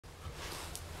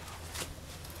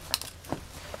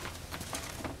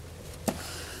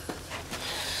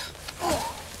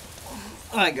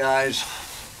Hi guys,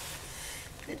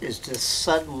 it has just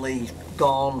suddenly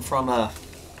gone from a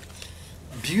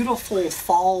beautiful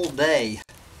fall day,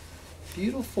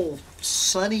 beautiful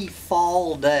sunny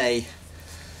fall day,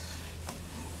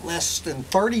 less than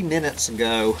 30 minutes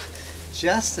ago,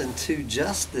 just into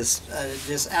this,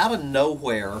 just out of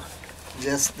nowhere,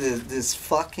 just this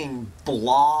fucking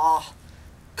blah,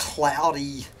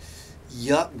 cloudy,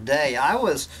 yuck day.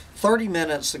 30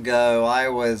 minutes ago, I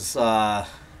was,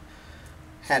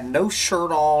 had no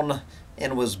shirt on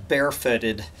and was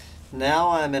barefooted.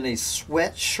 Now I'm in a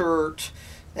sweatshirt,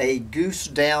 a goose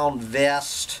down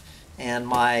vest, and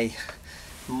my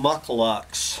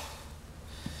mucklucks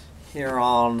here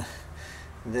on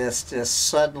this just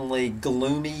suddenly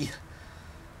gloomy,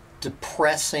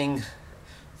 depressing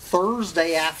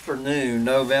Thursday afternoon,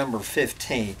 November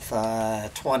 15th,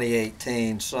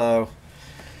 2018. So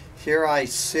here I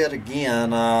sit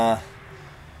again,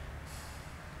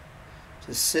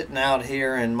 just sitting out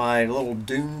here in my little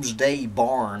doomsday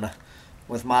barn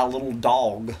with my little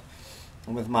dog,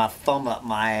 with my thumb up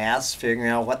my ass, figuring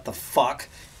out what the fuck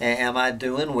am I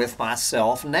doing with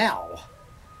myself now.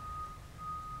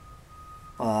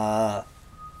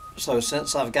 So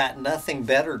since I've got nothing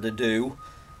better to do,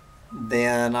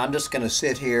 then I'm just going to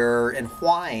sit here and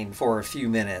whine for a few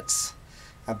minutes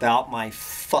about my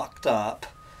fucked up,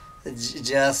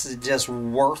 just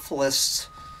worthless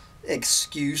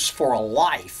excuse for a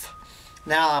life.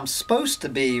 Now, I'm supposed to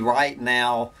be right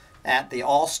now at the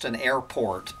Austin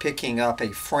airport picking up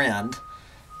a friend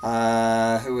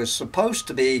who is supposed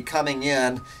to be coming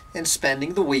in and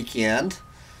spending the weekend,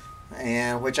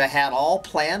 and which I had all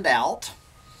planned out.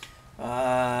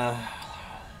 And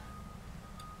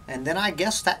then I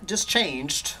guess that just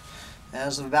changed.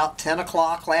 As of about 10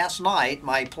 o'clock last night,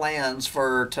 my plans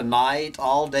for tonight,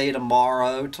 all day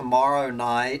tomorrow, tomorrow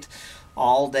night,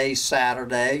 all day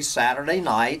Saturday, Saturday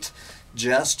night,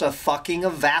 just fucking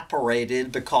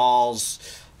evaporated because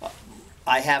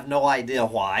I have no idea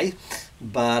why.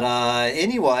 But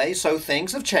anyway, so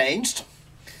things have changed.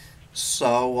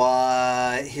 So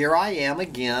here I am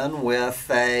again with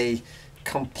a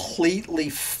completely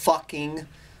fucking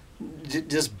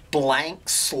just blank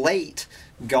slate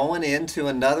going into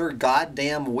another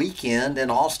goddamn weekend in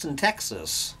Austin,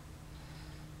 Texas.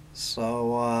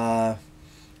 So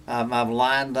I've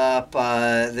lined up,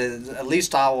 at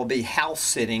least I will be house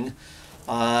sitting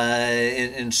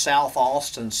in South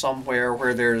Austin, somewhere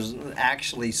where there's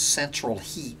actually central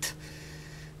heat.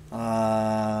 So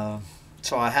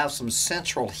I have some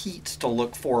central heat to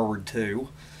look forward to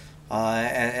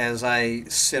as I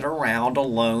sit around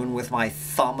alone with my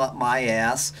thumb up my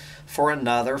ass for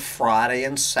another Friday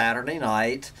and Saturday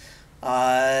night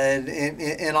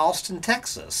in Austin,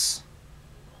 Texas.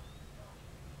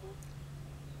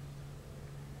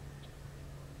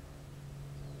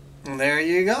 And there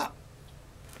you go.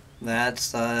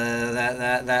 That's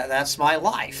that's my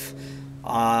life.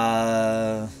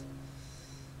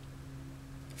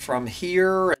 From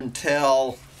here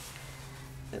until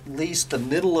at least the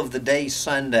middle of the day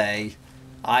Sunday,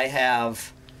 I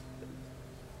have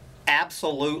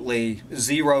absolutely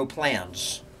zero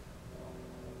plans.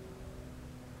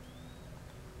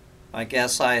 I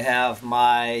guess I have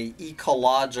my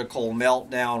ecological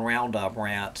meltdown roundup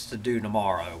rants to do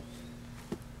tomorrow.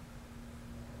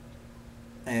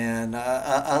 And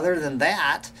other than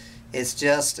that, it's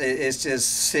just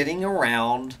sitting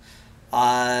around,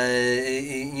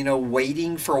 you know,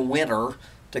 waiting for winter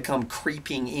to come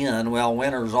creeping in. Well,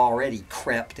 winter's already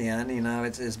crept in. You know,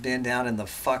 it's been down in the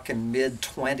fucking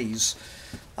mid-20s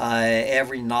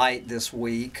every night this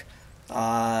week.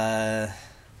 It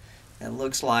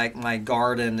looks like my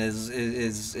garden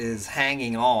is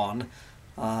hanging on.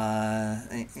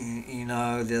 You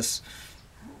know,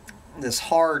 this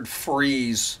hard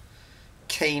freeze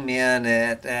came in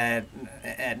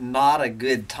at not a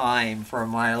good time for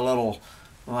my little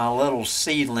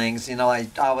seedlings. You know, I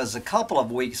was a couple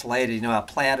of weeks later. You know, I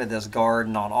planted this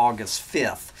garden on August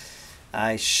 5th.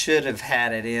 I should have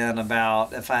had it in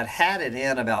about, if I'd had it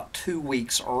in about 2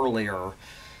 weeks earlier,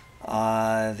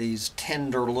 these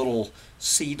tender little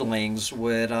seedlings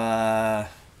would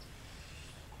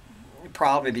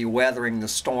probably be weathering the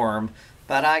storm.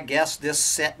 But I guess this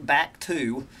set back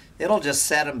too. It'll just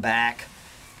set them back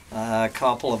a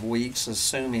couple of weeks,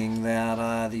 assuming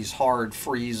that these hard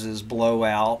freezes blow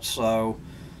out. So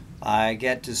I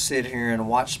get to sit here and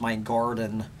watch my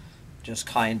garden just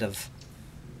kind of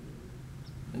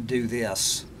do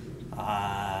this,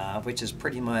 which is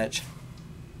pretty much,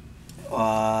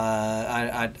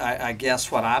 I guess,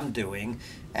 what I'm doing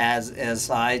as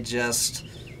I just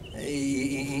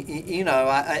You know,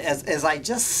 as I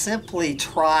just simply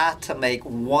try to make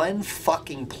one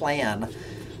fucking plan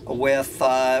with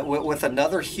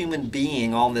another human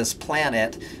being on this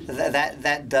planet,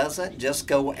 that doesn't just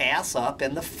go ass up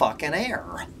in the fucking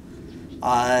air.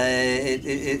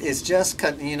 It's just,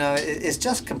 you know, it's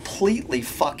just completely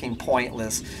fucking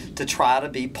pointless to try to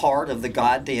be part of the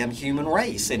goddamn human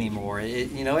race anymore.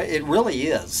 You know, it really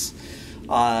is.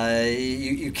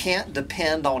 You can't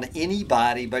depend on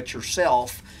anybody but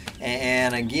yourself.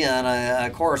 And again,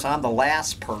 of course, I'm the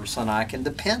last person I can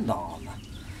depend on.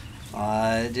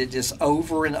 Just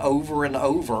over and over and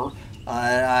over.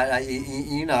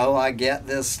 You know, I get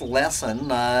this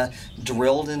lesson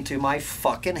drilled into my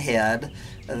fucking head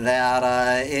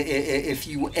that if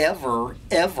you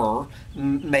ever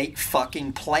make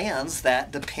fucking plans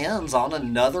that depends on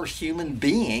another human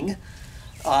being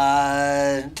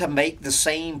to make the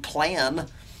same plan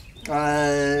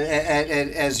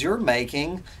as you're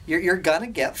making, you're gonna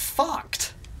get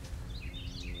fucked.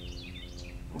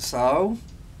 So,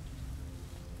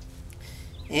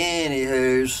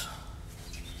 anywho's.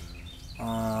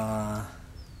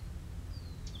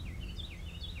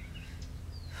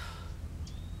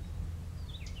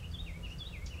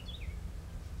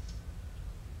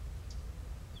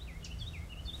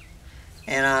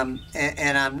 And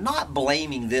I'm not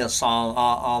blaming this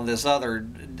on this other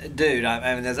dude.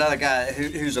 I mean, this other guy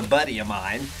who's a buddy of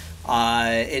mine.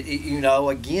 You know,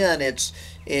 again,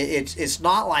 it's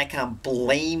not like I'm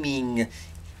blaming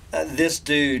this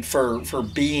dude for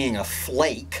being a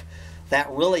flake. That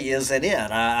really isn't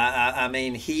it. I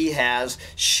mean, he has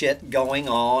shit going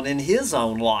on in his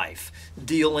own life,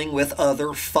 dealing with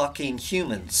other fucking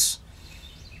humans.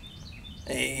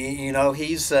 You know,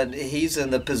 he's in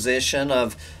the position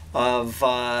of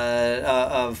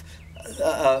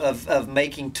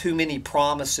making too many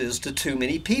promises to too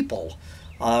many people.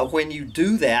 When you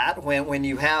do that, when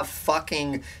you have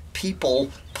fucking people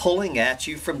pulling at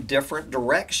you from different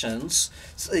directions,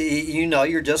 you know,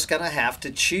 you're just going to have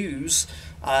to choose,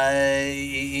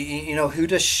 you know, who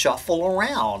to shuffle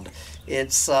around.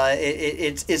 It's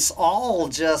all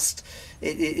just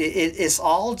it's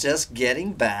all just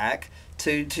getting back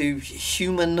to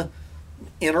human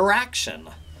interaction.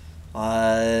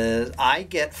 I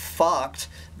get fucked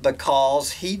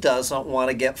because he doesn't want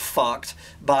to get fucked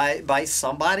by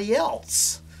somebody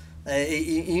else.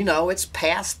 You know, it's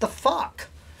past the fuck.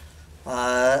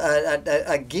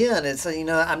 Again, it's, you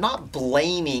know, I'm not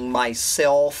blaming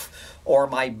myself or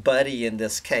my buddy in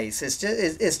this case.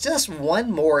 It's just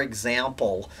one more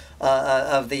example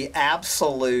of the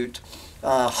absolute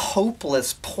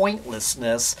hopeless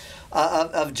pointlessness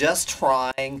of just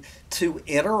trying to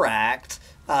interact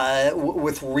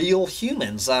with real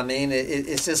humans. I mean,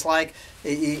 it's just like,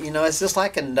 you know, it's just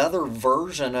like another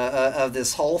version of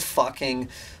this whole fucking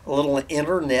little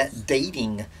internet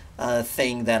dating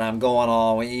thing that I'm going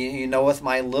on. You know, with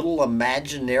my little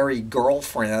imaginary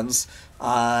girlfriends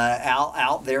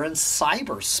out there in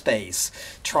cyberspace,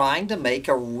 trying to make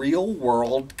a real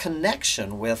world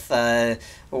connection with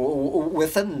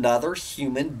another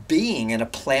human being in a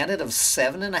planet of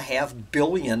 7.5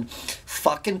 billion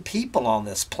fucking people on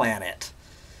this planet.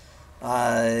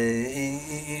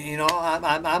 You know,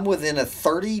 I'm within a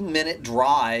 30-minute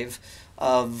drive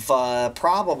of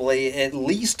probably at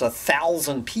least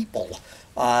 1,000 people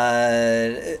who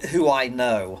I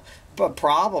know. But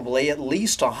probably at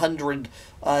least 100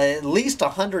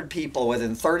 people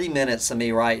within 30 minutes of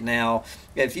me right now.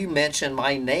 If you mention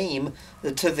my name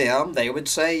to them, they would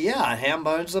say, yeah,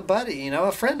 Hambone's a buddy, you know,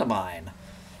 a friend of mine.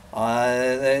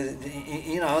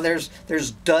 You know,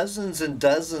 there's dozens and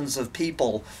dozens of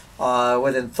people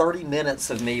within 30 minutes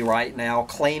of me right now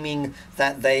claiming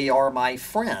that they are my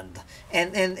friend.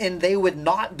 And they would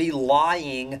not be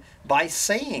lying by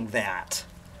saying that.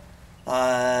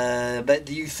 But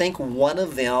do you think one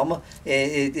of them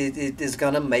is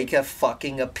going to make a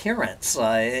fucking appearance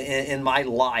in my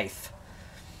life?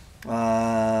 You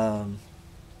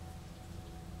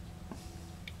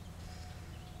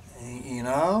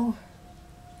know?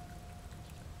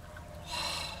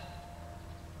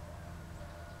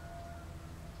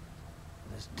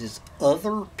 Just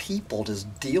other people,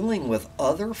 just dealing with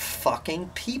other fucking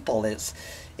people. It's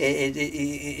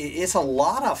a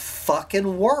lot of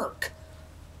fucking work.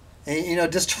 You know,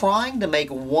 just trying to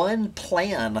make one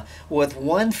plan with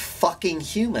one fucking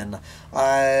human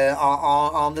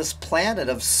on this planet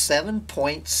of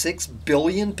 7.6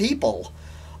 billion people.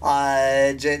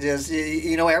 Just,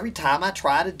 you know, every time I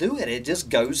try to do it, it just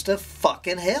goes to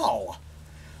fucking hell.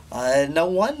 No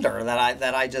wonder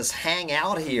that I just hang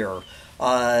out here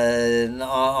on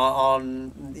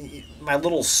my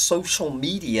little social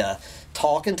media,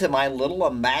 talking to my little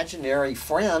imaginary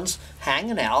friends,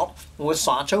 hanging out with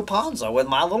Sancho Panza, with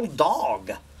my little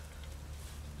dog.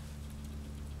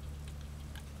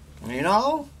 You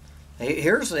know,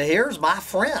 here's my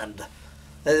friend.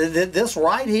 This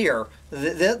right here,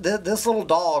 this little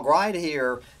dog right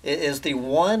here is the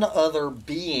one other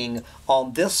being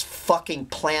on this fucking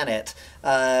planet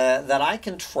that I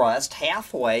can trust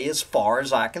halfway as far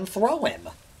as I can throw him.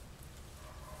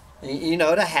 You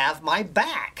know, to have my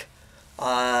back.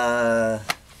 God.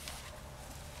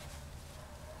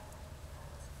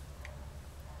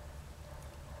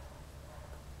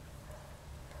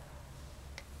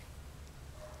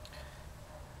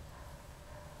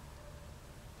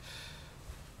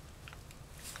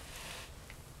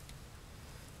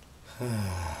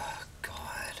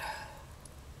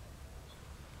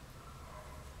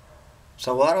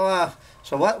 So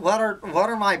what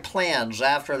are my plans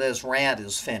after this rant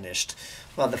is finished?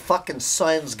 Well, the fucking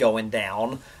sun's going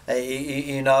down.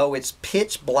 You know, it's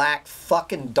pitch black,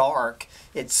 fucking dark.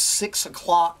 It's 6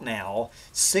 o'clock now.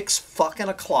 6 fucking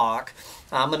o'clock.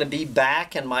 I'm gonna be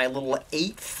back in my little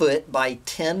 8-foot by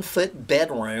 10-foot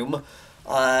bedroom,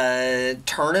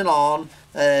 turning on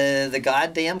the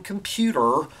goddamn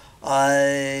computer.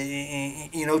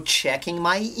 You know, checking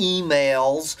my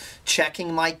emails,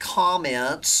 checking my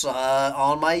comments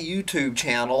on my YouTube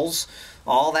channels.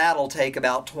 All that'll take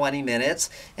about 20 minutes,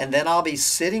 and then I'll be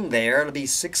sitting there. It'll be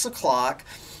 6 o'clock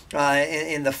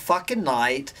in the fucking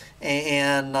night,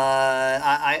 and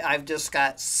I've just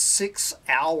got 6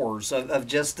 hours of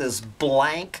just this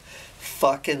blank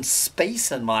fucking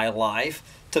space in my life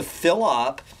to fill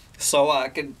up, so I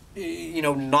could, you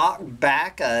know, knock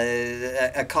back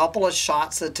a couple of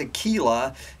shots of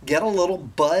tequila, get a little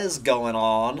buzz going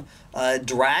on,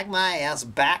 drag my ass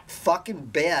back fucking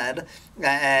bed,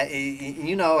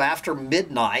 you know, after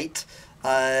midnight,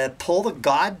 pull the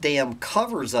goddamn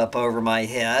covers up over my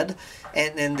head,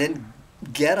 and then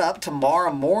get up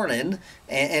tomorrow morning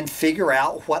and figure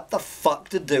out what the fuck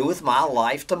to do with my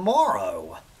life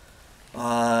tomorrow.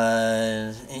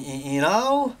 You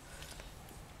know?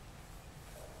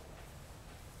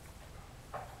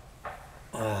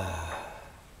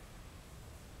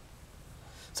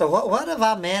 So what have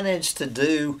I managed to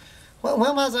do? When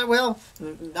was I? Well,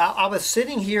 I was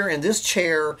sitting here in this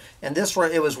chair, and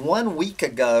it was 1 week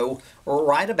ago, or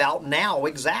right about now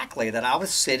exactly, that I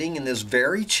was sitting in this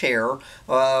very chair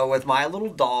with my little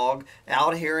dog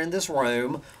out here in this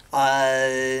room,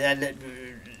 and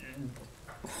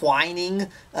whining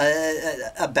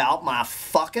about my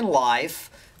fucking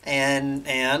life,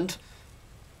 and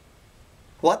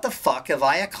what the fuck have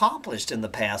I accomplished in the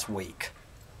past week?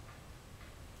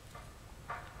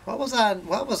 What was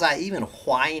I even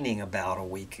whining about a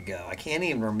week ago? I can't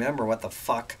even remember what the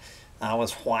fuck I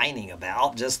was whining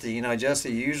about. Just the, you know, just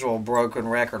the usual broken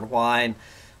record whine.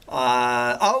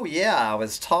 Oh yeah, I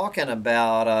was talking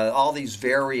about all these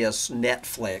various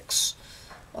Netflix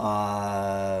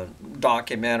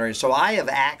documentaries. So I have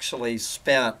actually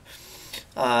spent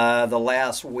the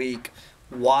last week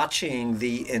watching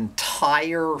the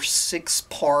entire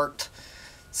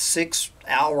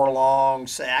 6-hour-long,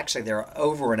 actually they're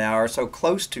over an hour, so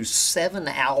close to 7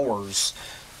 hours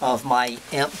of my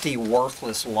empty,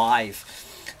 worthless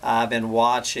life. I've been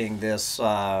watching this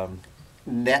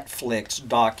Netflix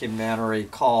documentary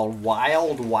called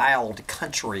Wild Wild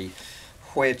Country,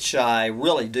 which I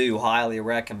really do highly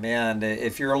recommend.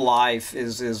 If your life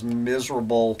is as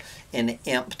miserable and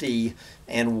empty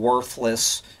and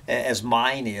worthless as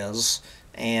mine is,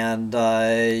 and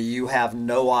you have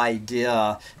no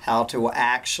idea how to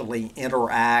actually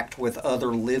interact with other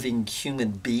living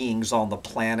human beings on the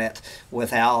planet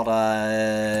without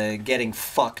getting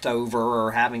fucked over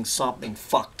or having something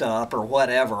fucked up or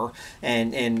whatever,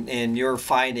 and you're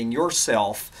finding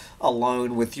yourself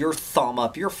alone with your thumb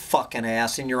up your fucking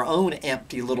ass in your own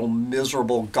empty little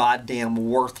miserable goddamn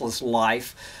worthless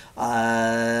life,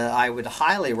 I would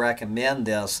highly recommend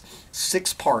this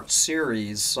 6-part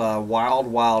series, Wild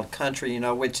Wild Country, you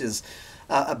know, which is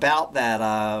about that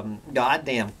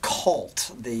goddamn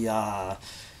cult, the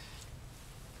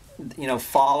you know,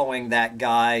 following that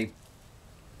guy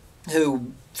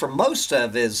who for most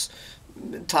of his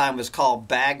time was called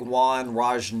Bhagwan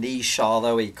Rajneesh,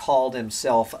 although he called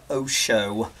himself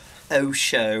Osho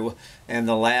in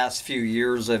the last few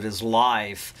years of his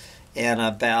life, and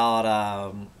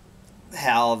about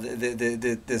how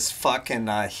this fucking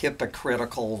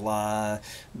hypocritical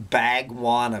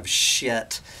Bhagwan of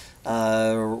shit,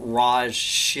 Raj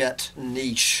shit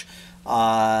niche,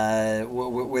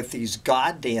 with these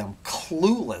goddamn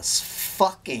clueless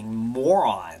fucking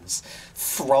morons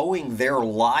throwing their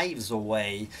lives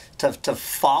away to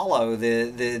follow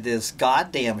this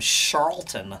goddamn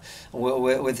charlatan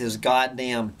with his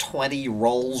goddamn 20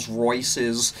 Rolls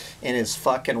Royces and his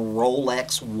fucking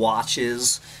Rolex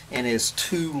watches and his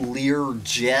 2 Lear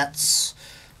jets.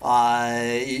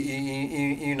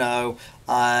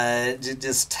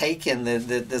 Just taking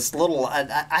this little.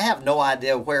 I have no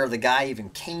idea where the guy even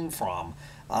came from,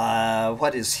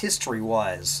 what his history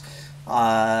was,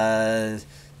 and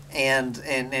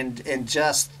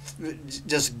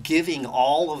just giving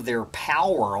all of their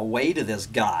power away to this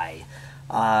guy,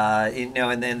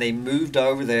 and then they moved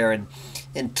over there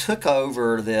and took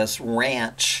over this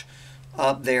ranch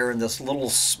up there in this little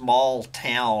small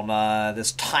town,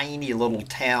 this tiny little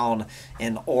town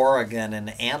in Oregon, in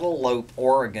Antelope,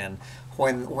 Oregon,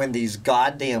 when these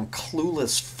goddamn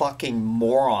clueless fucking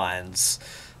morons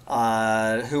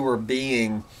who were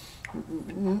being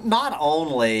not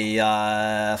only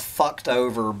fucked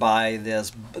over by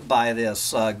this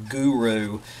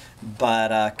guru,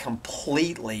 but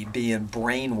completely being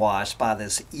brainwashed by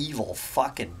this evil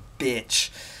fucking bitch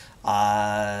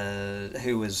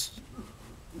who was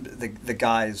the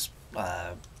guy's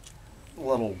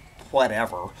little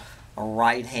whatever, a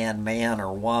right-hand man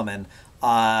or woman.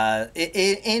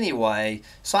 Anyway,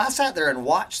 so I sat there and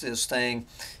watched this thing,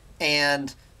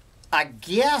 and I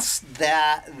guess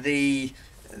that the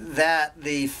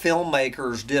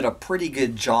filmmakers did a pretty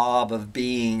good job of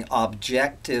being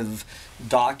objective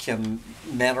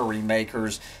documentary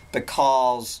makers,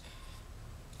 because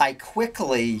I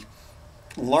quickly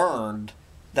learned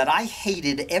that I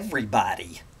hated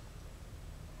everybody.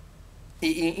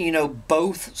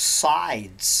 Both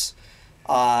sides.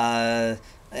 Where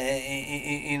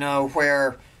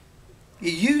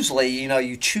usually,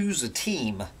 you choose a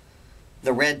team,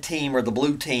 the red team or the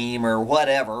blue team or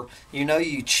whatever.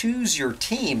 You choose your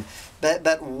team.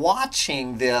 But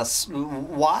watching this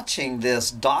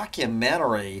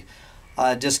documentary,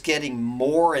 just getting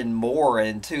more and more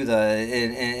into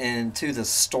the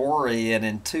story and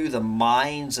into the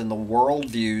minds and the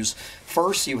worldviews.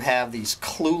 First, you have these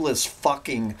clueless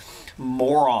fucking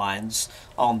morons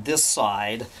on this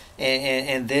side,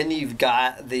 and then you've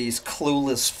got these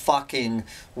clueless fucking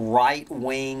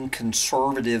right-wing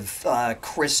conservative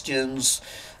Christians,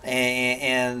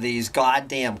 and these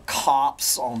goddamn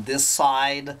cops on this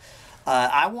side.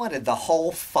 I wanted the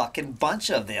whole fucking bunch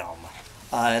of them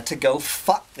to go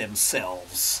fuck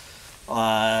themselves.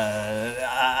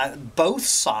 Both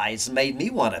sides made me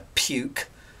want to puke.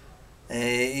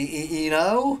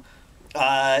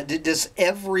 Just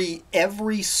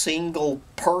every single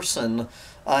person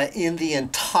in the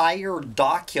entire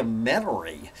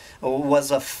documentary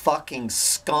was a fucking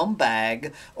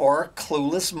scumbag or a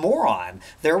clueless moron.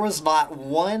 There was not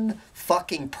one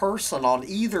fucking person on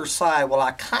either side. Well,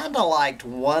 I kind of liked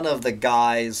one of the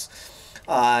guys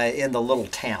in the little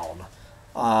town.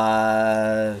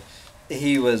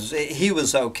 He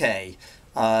was okay.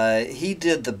 He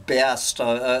did the best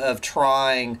of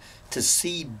trying to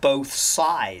see both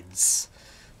sides.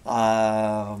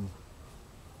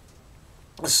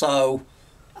 So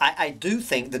I do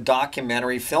think the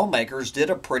documentary filmmakers did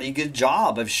a pretty good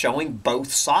job of showing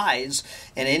both sides,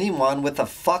 and anyone with a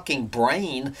fucking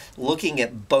brain looking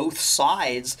at both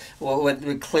sides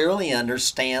would clearly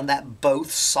understand that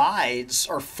both sides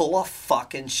are full of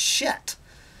fucking shit.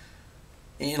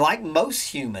 Like most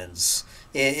humans,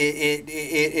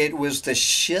 it was the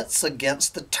shits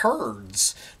against the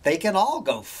turds. They can all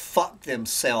go fuck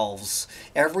themselves.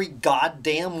 Every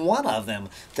goddamn one of them.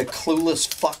 The clueless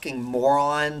fucking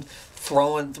morons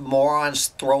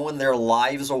throwing their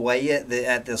lives away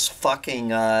at this fucking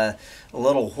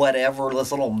little whatever,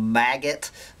 this little maggot.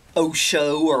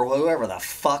 Osho or whoever the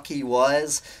fuck he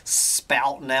was,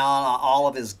 spouting out all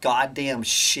of his goddamn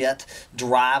shit,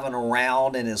 driving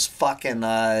around in his fucking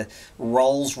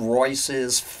Rolls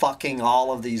Royces, fucking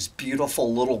all of these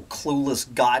beautiful little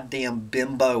clueless goddamn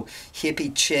bimbo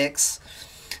hippie chicks.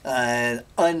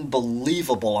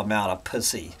 Unbelievable amount of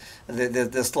pussy.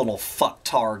 This little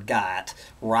fucktard got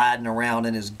riding around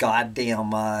in his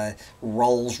goddamn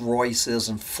Rolls Royces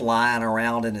and flying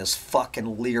around in his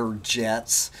fucking Lear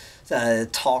jets,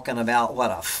 talking about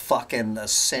what a fucking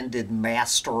ascended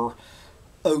master,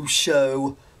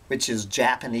 Osho, which is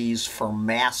Japanese for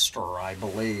master, I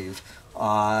believe.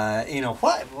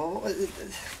 What?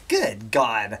 Good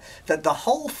God. The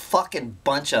whole fucking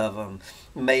bunch of them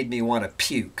made me want to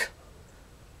puke.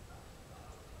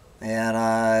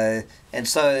 And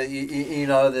so,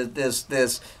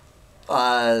 this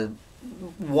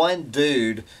one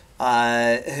dude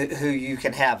who you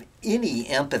can have any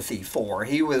empathy for.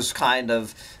 He was kind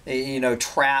of, you know,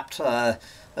 trapped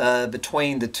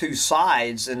between the two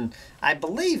sides, and I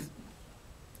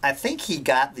think he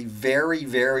got the very,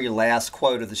 very last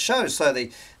quote of the show. So the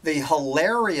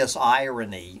hilarious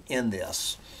irony in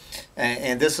this,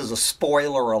 and this is a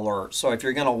spoiler alert, so if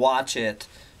you're going to watch it,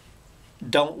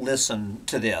 don't listen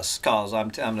to this, because I'm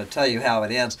going to tell you how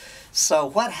it ends. So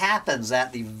what happens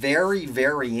at the very,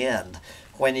 very end,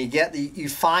 when you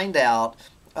find out,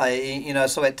 you know,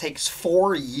 so it takes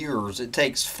 4 years. It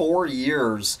takes 4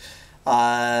 years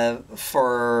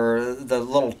for the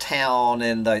little town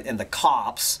and the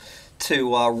cops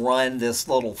to run this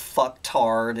little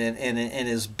fucktard and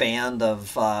his band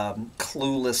of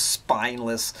clueless,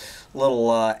 spineless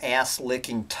little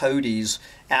ass-licking toadies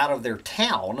out of their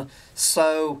town.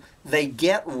 So they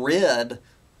get rid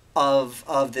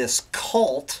of this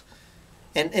cult,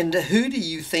 and who do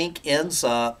you think ends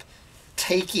up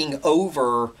taking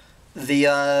over the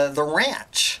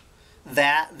ranch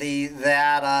that these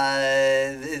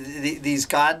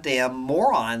goddamn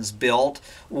morons built?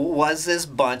 Was this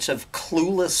bunch of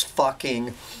clueless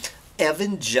fucking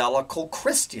evangelical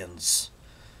Christians.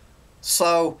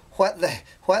 So what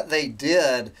they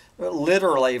did,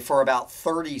 literally for about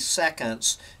 30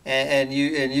 seconds, and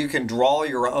you can draw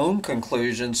your own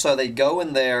conclusion. So they go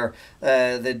in there,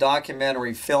 the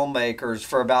documentary filmmakers,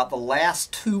 for about the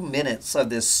last 2 minutes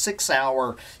of this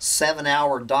 6-hour,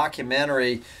 7-hour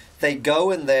documentary, they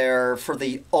go in there for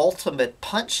the ultimate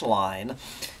punchline,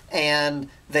 and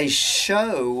they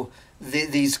show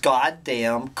these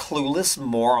goddamn clueless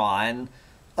moron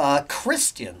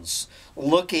Christians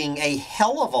looking a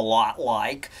hell of a lot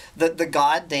like the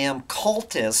goddamn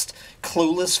cultist,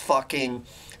 clueless fucking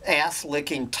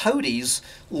ass-licking toadies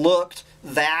looked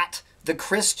that the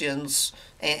Christians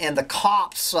and the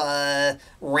cops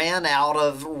ran out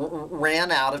of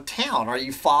town. Are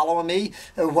you following me?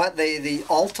 What the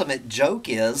ultimate joke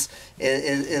is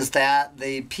that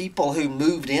the people who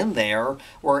moved in there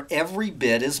were every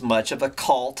bit as much of a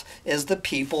cult as the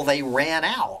people they ran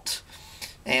out.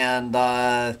 And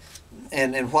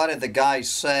what did the guy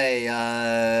say?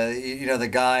 You know, the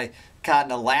guy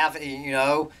kind of laughing. You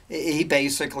know, he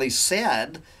basically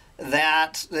said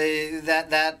that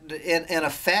in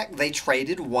effect they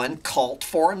traded one cult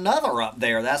for another up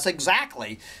there. That's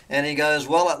exactly. And he goes,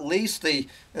 well, at least the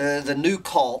new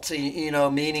cult, you know,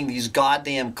 meaning these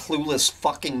goddamn clueless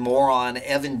fucking moron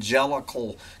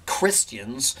evangelical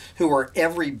Christians who are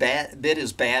every bit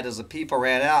as bad as the people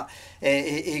ran out.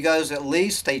 He goes, at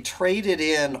least they traded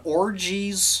in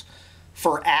orgies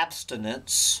for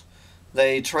abstinence.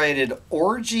 They traded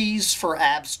orgies for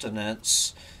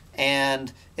abstinence.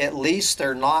 And at least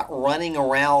they're not running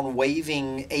around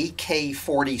waving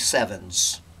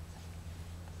AK-47s,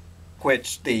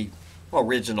 which the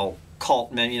original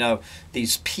cult men, you know,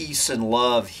 these peace and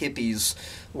love hippies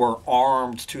were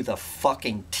armed to the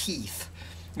fucking teeth.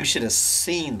 You should have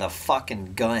seen the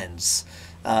fucking guns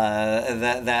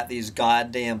that these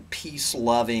goddamn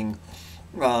peace-loving,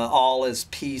 all is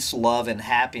peace, love, and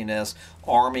happiness,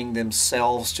 arming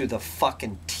themselves to the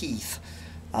fucking teeth.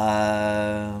 You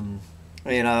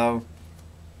know,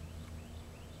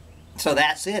 so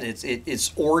that's it.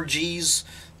 It's orgies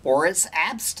or it's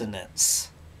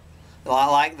abstinence.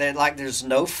 Like there's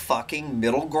no fucking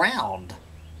middle ground.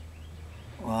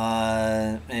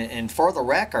 And for the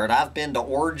record, I've been to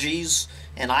orgies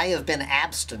and I have been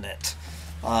abstinent.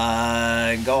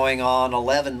 Going on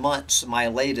 11 months, my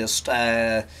latest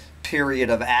period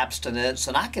of abstinence,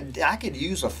 and I could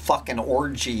use a fucking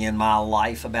orgy in my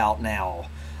life about now.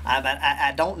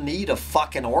 I don't need a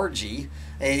fucking orgy.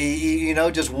 You know,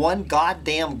 just one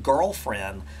goddamn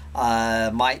girlfriend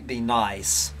might be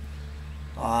nice.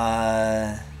 You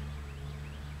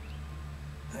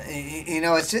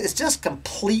know, it's just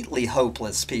completely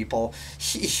hopeless, people.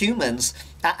 Humans,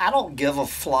 I don't give a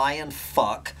flying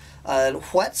fuck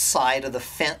what side of the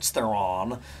fence they're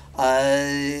on.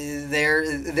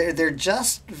 They're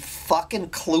just fucking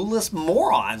clueless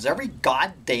morons. Every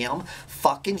goddamn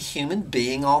fucking human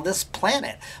being on this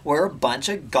planet. We're a bunch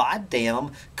of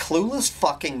goddamn clueless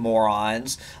fucking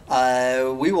morons.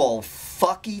 We will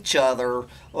fuck each other.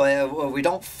 We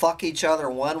don't fuck each other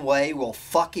one way. We'll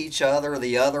fuck each other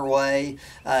the other way.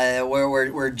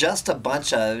 We're just a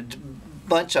bunch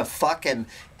of fucking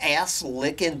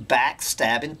ass-licking,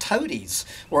 backstabbing toadies.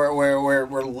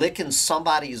 We're licking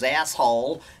somebody's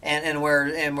asshole and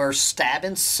we're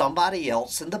stabbing somebody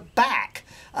else in the back.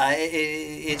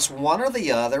 It's one or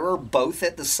the other or both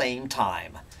at the same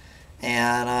time.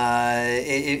 And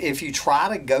if you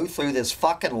try to go through this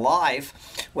fucking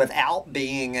life without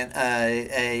being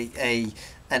a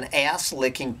an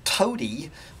ass-licking toady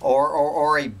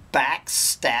or a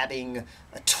backstabbing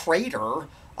traitor,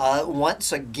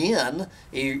 once again,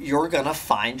 you're going to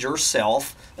find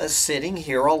yourself sitting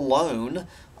here alone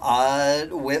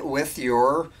with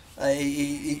your,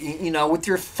 with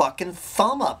your fucking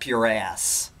thumb up your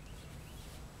ass,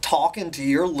 talking to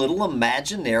your little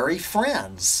imaginary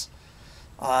friends.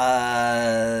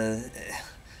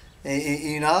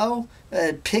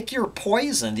 Pick your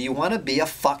poison. Do you want to be a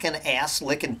fucking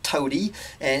ass-licking toady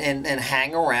and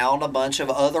hang around a bunch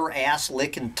of other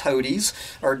ass-licking toadies?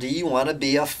 Or do you want to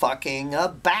be a fucking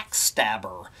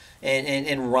backstabber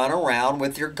and run around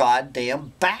with your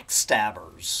goddamn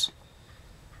backstabbers?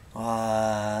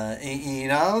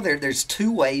 There's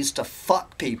two ways to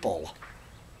fuck people.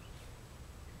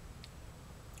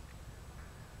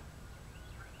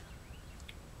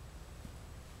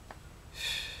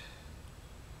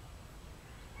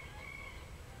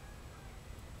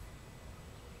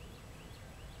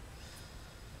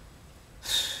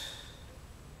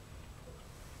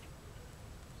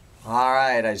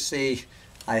 Alright, I see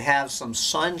I have some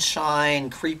sunshine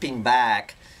creeping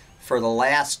back for the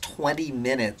last 20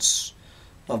 minutes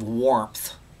of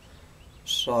warmth.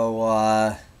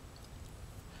 So,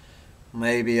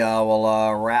 maybe I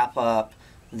will wrap up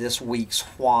this week's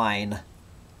whine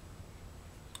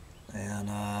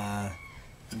and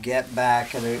get back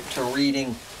to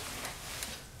reading.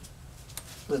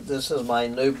 This is my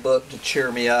new book to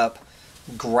cheer me up,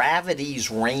 Gravity's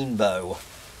Rainbow.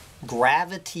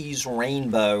 Gravity's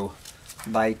Rainbow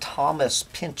by Thomas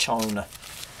Pynchon.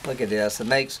 Look at this. It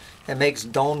makes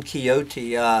Don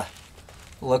Quixote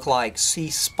look like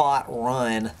C-Spot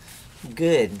Run.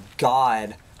 Good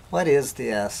God. What is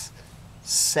this?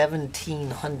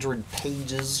 1,700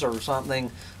 pages or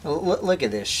something? Look at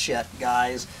this shit,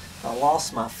 guys. I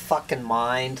lost my fucking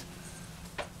mind.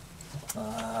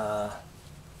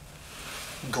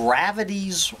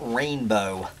 Gravity's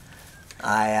Rainbow.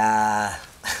 I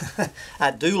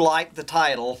do like the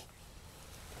title.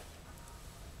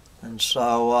 And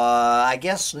so, I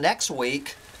guess next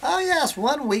week, oh yes,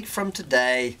 1 week from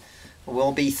today,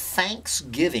 will be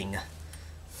Thanksgiving.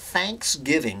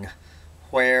 Thanksgiving,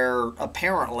 where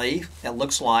apparently, it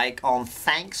looks like on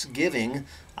Thanksgiving,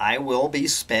 I will be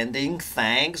spending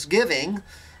Thanksgiving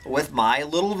with my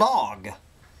little dog.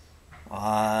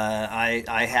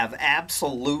 I have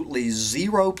absolutely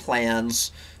zero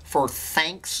plans for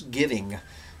Thanksgiving.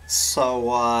 So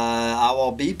I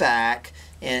will be back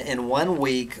in 1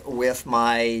 week with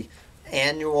my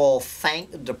annual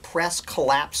Depressed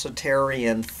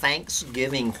Collapsitarian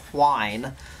Thanksgiving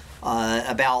whine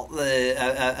about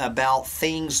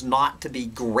things not to be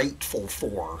grateful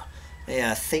for.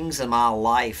 Things in my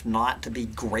life not to be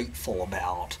grateful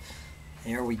about.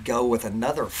 Here we go with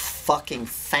another fucking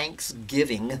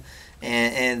Thanksgiving.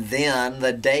 And then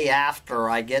the day after,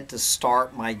 I get to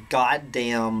start my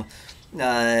goddamn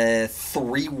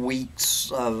 3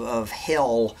 weeks of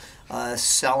hell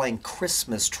selling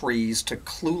Christmas trees to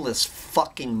clueless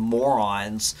fucking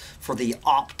morons for the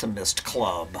Optimist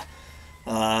Club.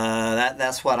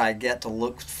 That's what I get to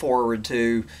look forward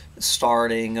to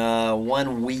starting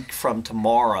 1 week from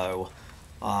tomorrow.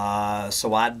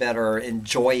 So I'd better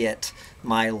enjoy it,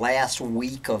 my last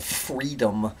week of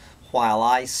freedom, while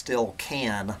I still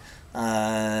can,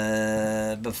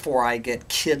 before I get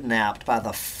kidnapped by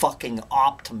the fucking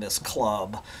Optimist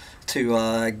Club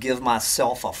to give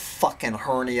myself a fucking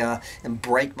hernia and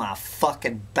break my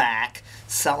fucking back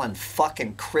selling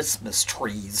fucking Christmas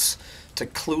trees to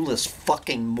clueless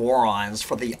fucking morons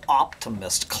for the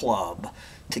Optimist Club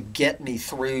to get me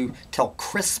through till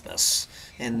Christmas.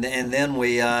 And then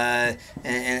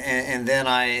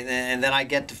I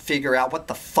get to figure out what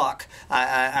the fuck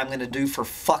I'm gonna do for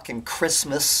fucking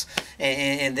Christmas,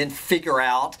 and then figure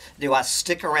out, do I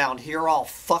stick around here all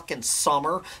fucking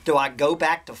summer? Do I go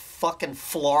back to fucking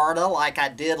Florida like I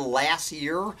did last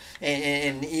year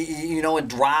and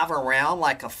drive around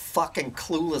like a fucking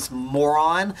clueless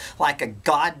moron, like a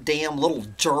goddamn little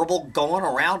gerbil going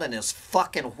around in his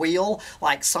fucking wheel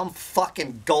like some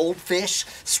fucking goldfish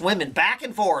swimming back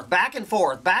and forth, back and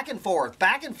forth, back and forth,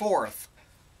 back and forth.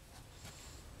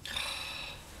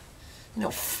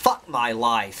 Fuck my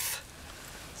life.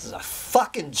 This is a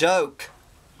fucking joke.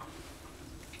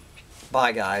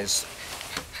 Bye, guys.